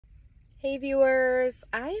Hey viewers,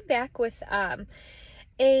 I'm back with a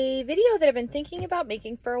video that I've been thinking about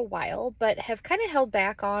making for a while, but have kind of held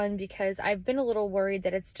back on because I've been a little worried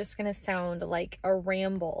that it's just going to sound like a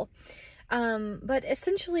ramble. But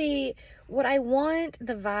essentially what I want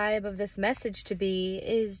the vibe of this message to be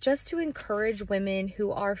is just to encourage women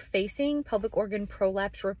who are facing pelvic organ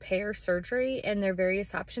prolapse repair surgery and their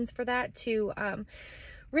various options for that to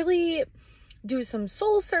really do some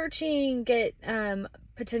soul searching, get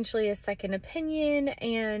potentially a second opinion,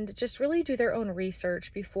 and just really do their own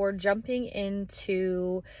research before jumping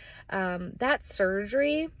into that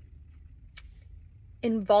surgery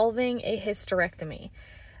involving a hysterectomy.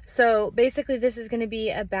 So basically this is going to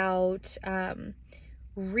be about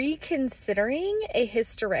reconsidering a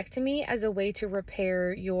hysterectomy as a way to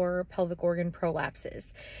repair your pelvic organ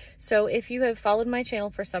prolapses. So if you have followed my channel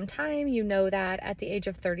for some time, you know that at the age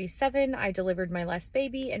of 37, I delivered my last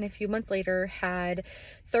baby, and a few months later had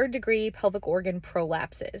third-degree pelvic organ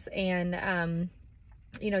prolapses. And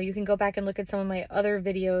you know, you can go back and look at some of my other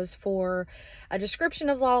videos for a description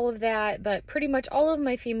of all of that, but pretty much all of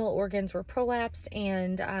my female organs were prolapsed,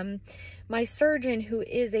 and my surgeon, who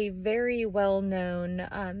is a very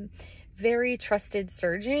well-known, very trusted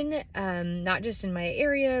surgeon, not just in my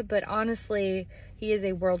area, but honestly, he is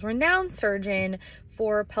a world-renowned surgeon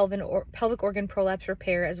for pelvic organ prolapse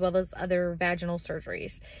repair as well as other vaginal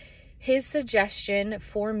surgeries. His suggestion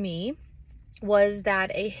for me was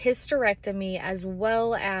that a hysterectomy as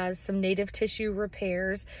well as some native tissue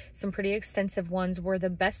repairs, some pretty extensive ones, were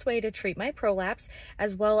the best way to treat my prolapse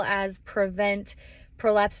as well as prevent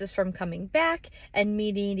prolapses from coming back and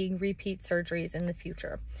me needing repeat surgeries in the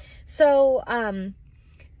future. So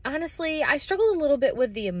honestly, I struggled a little bit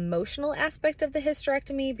with the emotional aspect of the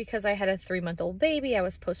hysterectomy because I had a 3-month-old baby. I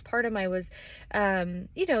was postpartum. I was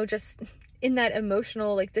you know, just in that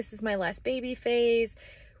emotional, like, this is my last baby phase.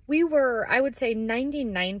 We were, I would say,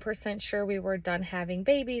 99% sure we were done having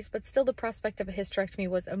babies, but still the prospect of a hysterectomy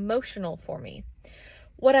was emotional for me.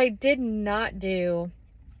 What I did not do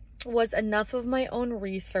was enough of my own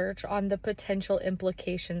research on the potential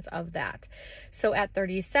implications of that. So at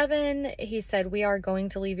 37, he said, we are going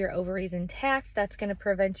to leave your ovaries intact. That's going to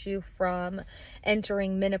prevent you from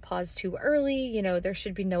entering menopause too early. You know, there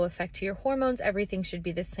should be no effect to your hormones. Everything should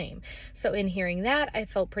be the same. So in hearing that, I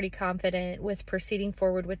felt pretty confident with proceeding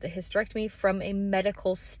forward with the hysterectomy from a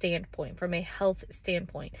medical standpoint, from a health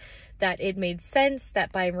standpoint, that it made sense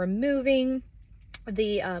that by removing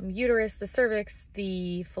the uterus, the cervix,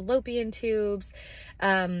 the fallopian tubes,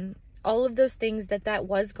 all of those things, that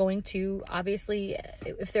was going to, obviously,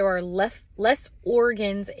 if there are less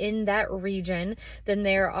organs in that region, then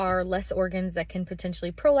there are less organs that can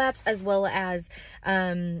potentially prolapse, as well as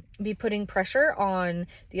be putting pressure on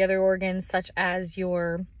the other organs such as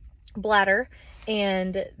your bladder,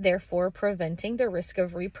 and therefore preventing the risk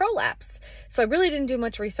of reprolapse. So I really didn't do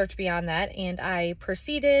much research beyond that, and I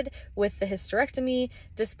proceeded with the hysterectomy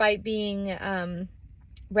despite being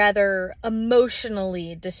rather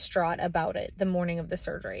emotionally distraught about it the morning of the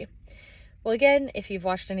surgery. Well, again, if you've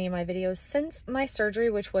watched any of my videos since my surgery,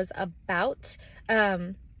 which was about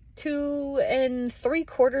 2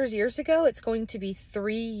 3/4 years ago, it's going to be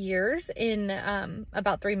 3 years in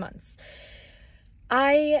about 3 months.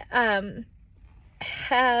 I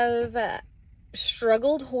have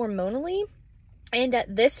struggled hormonally, and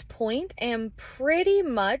at this point am pretty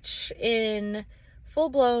much in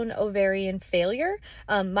full-blown ovarian failure.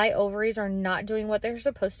 My ovaries are not doing what they're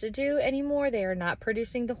supposed to do anymore. They are not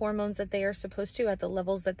producing the hormones that they are supposed to at the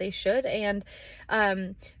levels that they should. And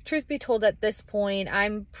truth be told, at this point,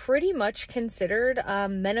 I'm pretty much considered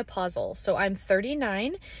menopausal. So I'm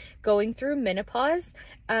 39, going through menopause.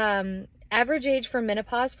 Average age for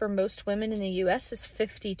menopause for most women in the US is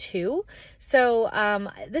 52. So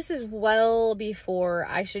this is well before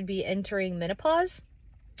I should be entering menopause,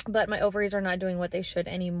 but my ovaries are not doing what they should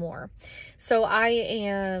anymore. So I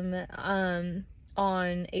am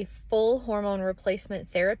on a full hormone replacement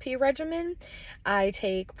therapy regimen. I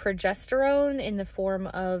take progesterone in the form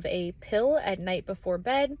of a pill at night before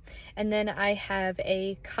bed, and then I have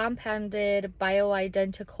a compounded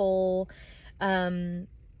bioidentical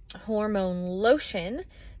hormone lotion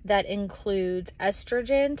that includes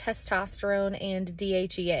estrogen, testosterone, and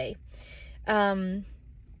DHEA.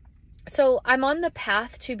 So I'm on the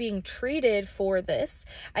path to being treated for this.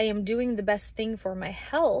 I am doing the best thing for my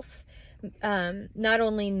health, not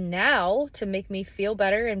only now to make me feel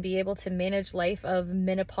better and be able to manage life of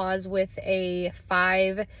menopause with a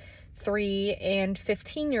 5, 3, and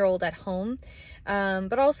 15-year-old at home,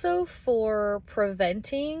 but also for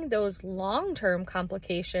preventing those long-term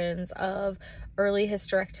complications of early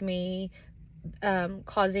hysterectomy,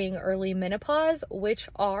 causing early menopause, which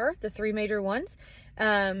are the three major ones.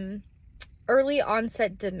 Early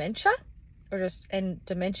onset dementia, and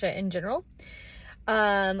dementia in general.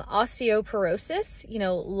 Osteoporosis,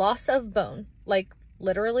 loss of bone, like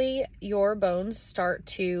literally your bones start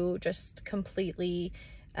to just completely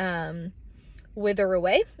wither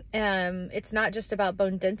away. It's not just about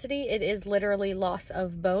bone density, it is literally loss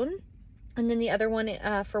of bone. And then the other one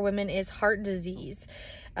for women is heart disease,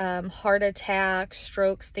 heart attack,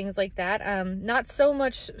 strokes, things like that. Not so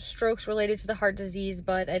much strokes related to the heart disease,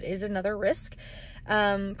 but it is another risk.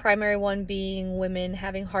 Primary one being women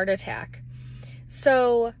having heart attack.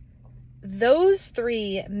 So those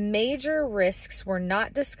three major risks were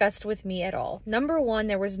not discussed with me at all. Number one,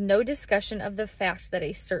 there was no discussion of the fact that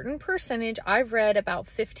a certain percentage, I've read about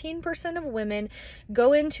 15% of women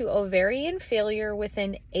go into ovarian failure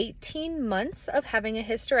within 18 months of having a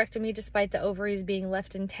hysterectomy despite the ovaries being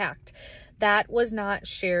left intact. That was not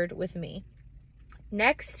shared with me.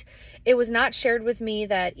 Next, it was not shared with me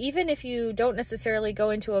that even if you don't necessarily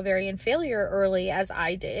go into ovarian failure early, as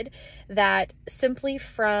I did, that simply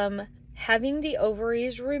from having the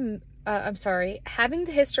ovaries, having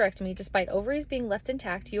the hysterectomy, despite ovaries being left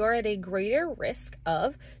intact, you are at a greater risk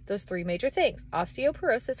of those three major things: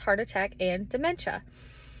 osteoporosis, heart attack, and dementia.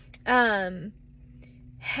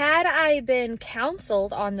 Had I been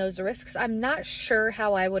counseled on those risks, I'm not sure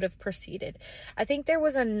how I would have proceeded. I think there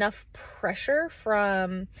was enough pressure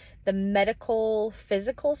from the medical,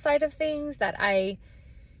 physical side of things that I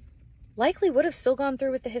likely would have still gone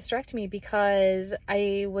through with the hysterectomy because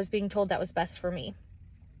I was being told that was best for me.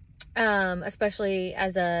 Especially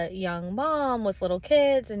as a young mom with little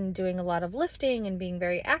kids and doing a lot of lifting and being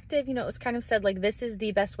very active, it was kind of said like, this is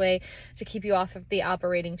the best way to keep you off of the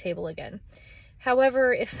operating table again.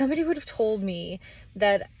 However, if somebody would have told me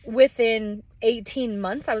that within 18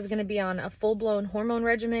 months I was going to be on a full-blown hormone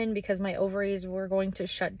regimen because my ovaries were going to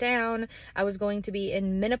shut down, I was going to be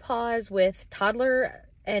in menopause with toddler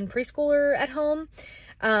and preschooler at home,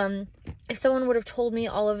 if someone would have told me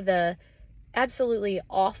all of the absolutely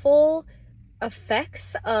awful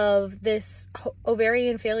effects of this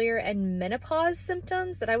ovarian failure and menopause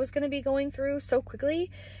symptoms that I was going to be going through so quickly,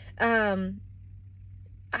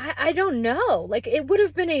 I don't know. Like, it would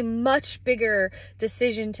have been a much bigger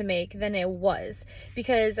decision to make than it was,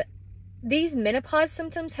 because these menopause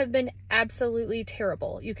symptoms have been absolutely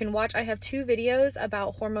terrible. You can watch, I have 2 videos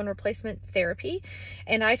about hormone replacement therapy,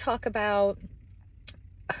 and I talk about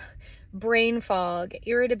brain fog,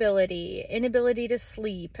 irritability, inability to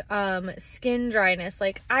sleep, skin dryness.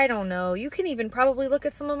 Like, I don't know. You can even probably look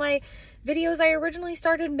at some of my videos I originally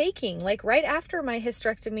started making, like right after my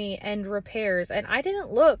hysterectomy and repairs, and I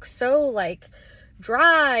didn't look so like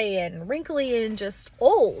dry and wrinkly and just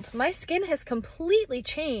old. My skin has completely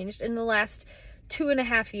changed in the last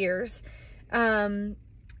 2.5 years.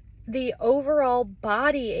 The overall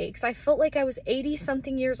body aches. I felt like I was 80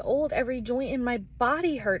 something years old. Every joint in my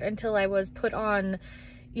body hurt until I was put on,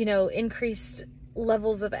 increased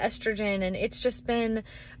levels of estrogen. And it's just been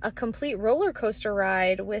a complete roller coaster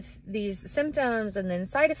ride with these symptoms and then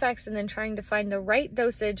side effects, and then trying to find the right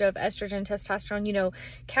dosage of estrogen, testosterone,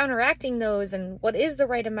 counteracting those, and what is the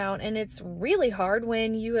right amount. And it's really hard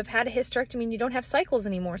when you have had a hysterectomy and you don't have cycles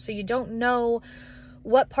anymore. So you don't know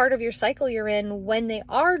what part of your cycle you're in when they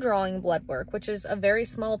are drawing blood work, which is a very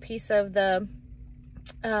small piece of the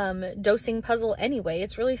dosing puzzle anyway.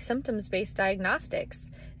 It's really symptoms-based diagnostics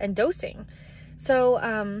and dosing. So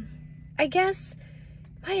I guess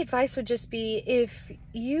my advice would just be, if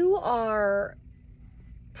you are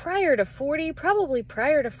prior to 40, probably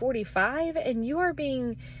prior to 45, and you are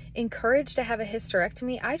being encouraged to have a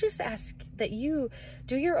hysterectomy, I just ask that you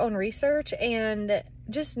do your own research and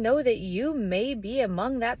just know that you may be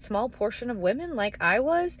among that small portion of women, like I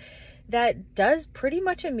was, that does pretty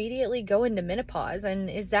much immediately go into menopause. And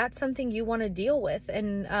is that something you want to deal with?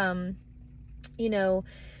 And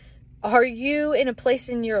are you in a place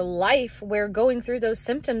in your life where going through those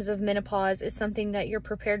symptoms of menopause is something that you're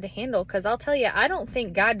prepared to handle? Because I'll tell you, I don't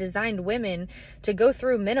think God designed women to go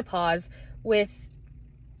through menopause with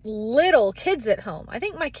little kids at home. I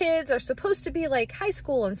think my kids are supposed to be like high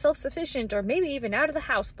school and self-sufficient, or maybe even out of the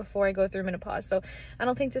house before I go through menopause. So I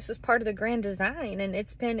don't think this is part of the grand design, and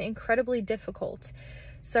it's been incredibly difficult.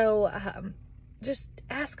 So just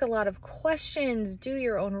ask a lot of questions, do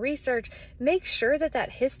your own research, make sure that that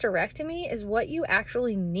hysterectomy is what you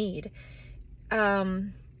actually need.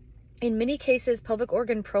 In many cases, pelvic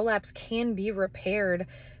organ prolapse can be repaired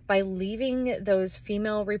by leaving those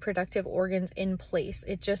female reproductive organs in place.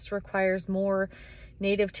 It just requires more,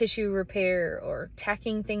 native tissue repair or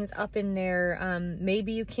tacking things up in there.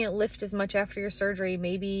 Maybe you can't lift as much after your surgery.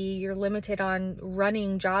 Maybe you're limited on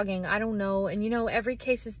running, jogging. I don't know. And you know, every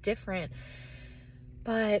case is different.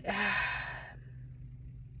 But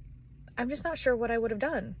I'm just not sure what I would have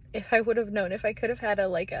done if I would have known, if I could have had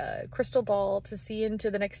a crystal ball to see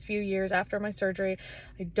into the next few years after my surgery.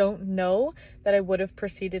 I don't know that I would have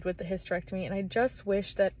proceeded with the hysterectomy, and I just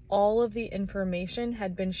wish that all of the information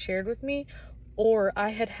had been shared with me, or I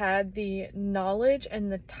had had the knowledge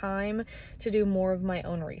and the time to do more of my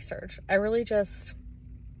own research. I really just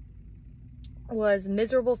was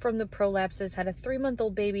miserable from the prolapses, had a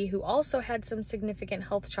 3-month-old baby who also had some significant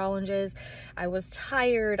health challenges. I was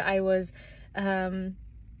tired. I was, oh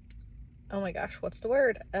my gosh, what's the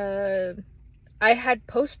word? I had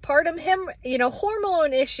postpartum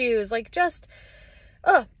hormone issues, like just,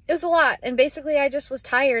 it was a lot. And basically I just was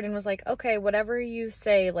tired and was like, okay, whatever you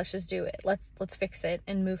say, let's just do it. Let's fix it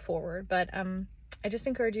and move forward. But, I just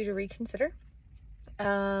encourage you to reconsider.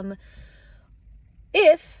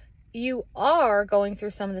 If you are going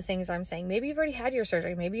through some of the things I'm saying, maybe you've already had your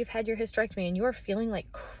surgery, maybe you've had your hysterectomy and you are feeling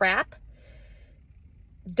like crap,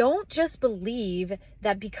 don't just believe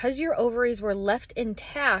that because your ovaries were left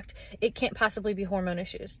intact, it can't possibly be hormone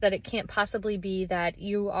issues, that it can't possibly be that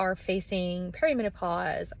you are facing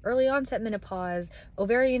perimenopause, early onset menopause,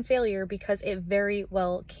 ovarian failure, because it very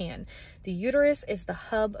well can. The uterus is the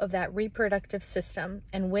hub of that reproductive system,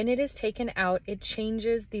 and when it is taken out, it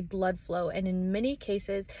changes the blood flow, and in many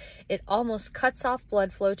cases, it almost cuts off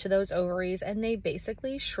blood flow to those ovaries, and they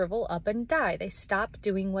basically shrivel up and die. They stop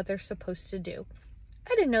doing what they're supposed to do.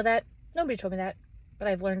 I didn't know that. Nobody told me that, but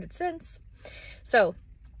I've learned it since. So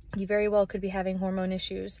you very well could be having hormone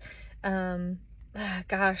issues.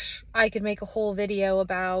 Gosh, I could make a whole video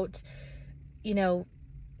about,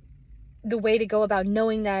 the way to go about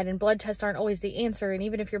knowing that, and blood tests aren't always the answer. And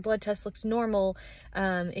even if your blood test looks normal,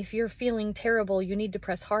 if you're feeling terrible, you need to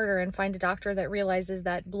press harder and find a doctor that realizes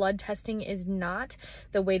that blood testing is not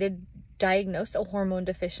the way to diagnose a hormone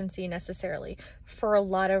deficiency necessarily, for a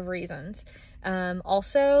lot of reasons.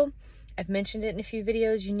 Also, I've mentioned it in a few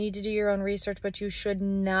videos, you need to do your own research, but you should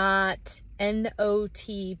not,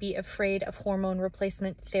 N-O-T, be afraid of hormone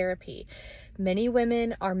replacement therapy. Many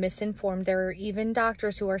women are misinformed. There are even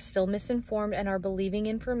doctors who are still misinformed and are believing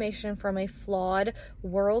information from a flawed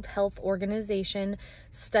World Health Organization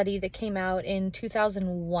study that came out in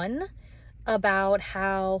 2001 about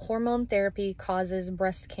how hormone therapy causes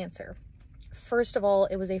breast cancer. First of all,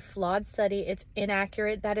 it was a flawed study. It's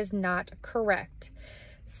inaccurate. That is not correct.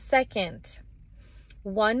 Second,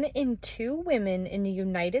 1 in 2 women in the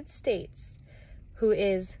United States who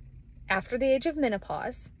is after the age of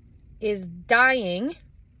menopause is dying,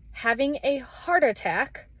 having a heart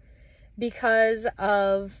attack because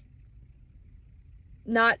of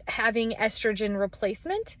not having estrogen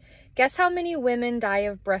replacement. Guess how many women die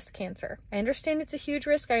of breast cancer? I understand it's a huge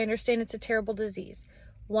risk. I understand it's a terrible disease.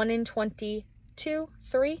 1 in 22,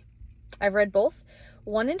 3. I've read both.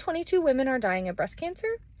 1 in 22 women are dying of breast cancer.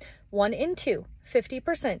 1 in 2,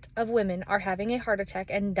 50% of women are having a heart attack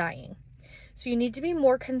and dying. So you need to be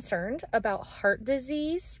more concerned about heart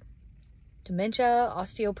disease, dementia,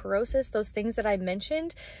 osteoporosis, those things that I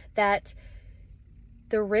mentioned that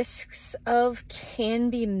the risks of can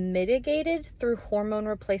be mitigated through hormone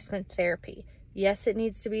replacement therapy. Yes, it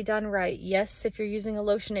needs to be done right. Yes, if you're using a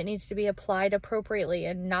lotion, it needs to be applied appropriately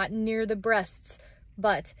and not near the breasts.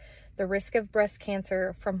 But the risk of breast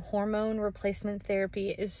cancer from hormone replacement therapy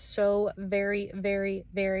is so very, very,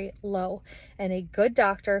 very low. And a good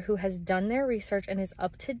doctor who has done their research and is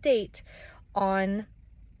up to date on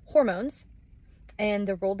hormones and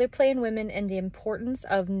the role they play in women and the importance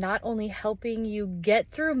of not only helping you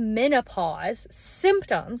get through menopause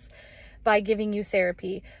symptoms by giving you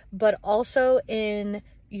therapy, but also in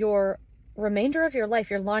your remainder of your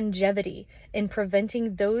life, your longevity, in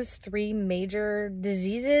preventing those 3 major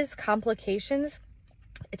diseases, complications.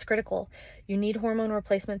 It's critical. You need hormone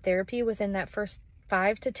replacement therapy within that first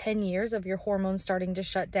 5 to 10 years of your hormones starting to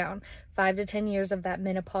shut down, 5 to 10 years of that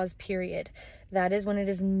menopause period. That is when it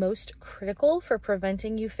is most critical for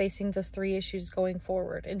preventing you facing those 3 issues going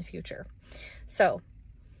forward in the future. So,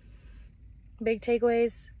 big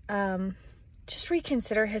takeaways. Just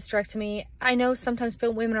reconsider hysterectomy. I know sometimes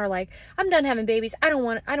women are like, I'm done having babies. I don't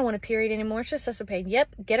want a period anymore. It's just a pain.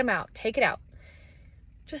 Yep, get them out. Take it out.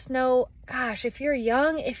 Just know, gosh, if you're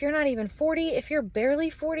young, if you're not even 40, if you're barely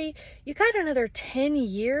 40, you got another 10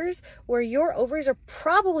 years where your ovaries are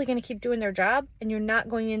probably going to keep doing their job and you're not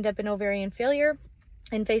going to end up in ovarian failure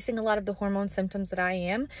and facing a lot of the hormone symptoms that I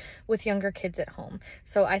am with younger kids at home.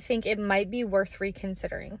 So I think it might be worth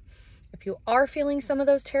reconsidering. If you are feeling some of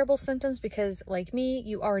those terrible symptoms because, like me,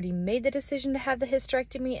 you already made the decision to have the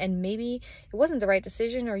hysterectomy and maybe it wasn't the right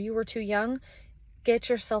decision or you were too young, get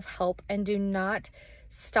yourself help and do not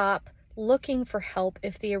stop looking for help.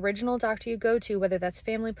 If the original doctor you go to, whether that's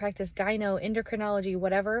family practice, gyno, endocrinology,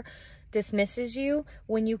 whatever, dismisses you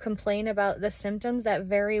when you complain about the symptoms, that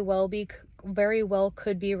very well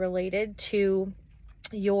could be related to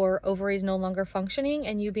your ovaries no longer functioning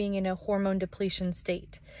and you being in a hormone depletion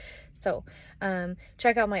state. So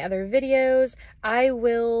check out my other videos. I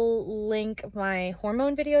will link my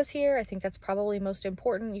hormone videos here. I think that's probably most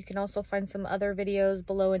important. You can also find some other videos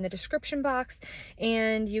below in the description box,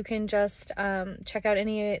 and you can just check out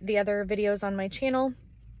any of the other videos on my channel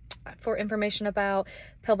for information about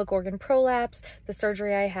pelvic organ prolapse, the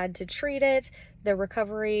surgery I had to treat it, the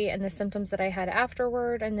recovery and the symptoms that I had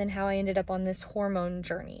afterward, and then how I ended up on this hormone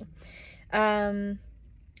journey.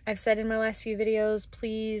 I've said in my last few videos,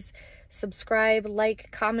 please subscribe, like,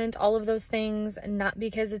 comment, all of those things, not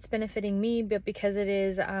because it's benefiting me, but because it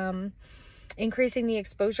is increasing the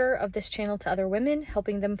exposure of this channel to other women,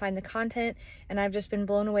 helping them find the content, and I've just been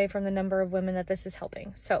blown away from the number of women that this is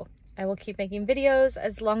helping. So I will keep making videos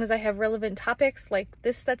as long as I have relevant topics like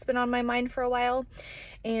this that's been on my mind for a while,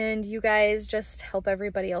 and you guys just help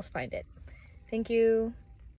everybody else find it. Thank you.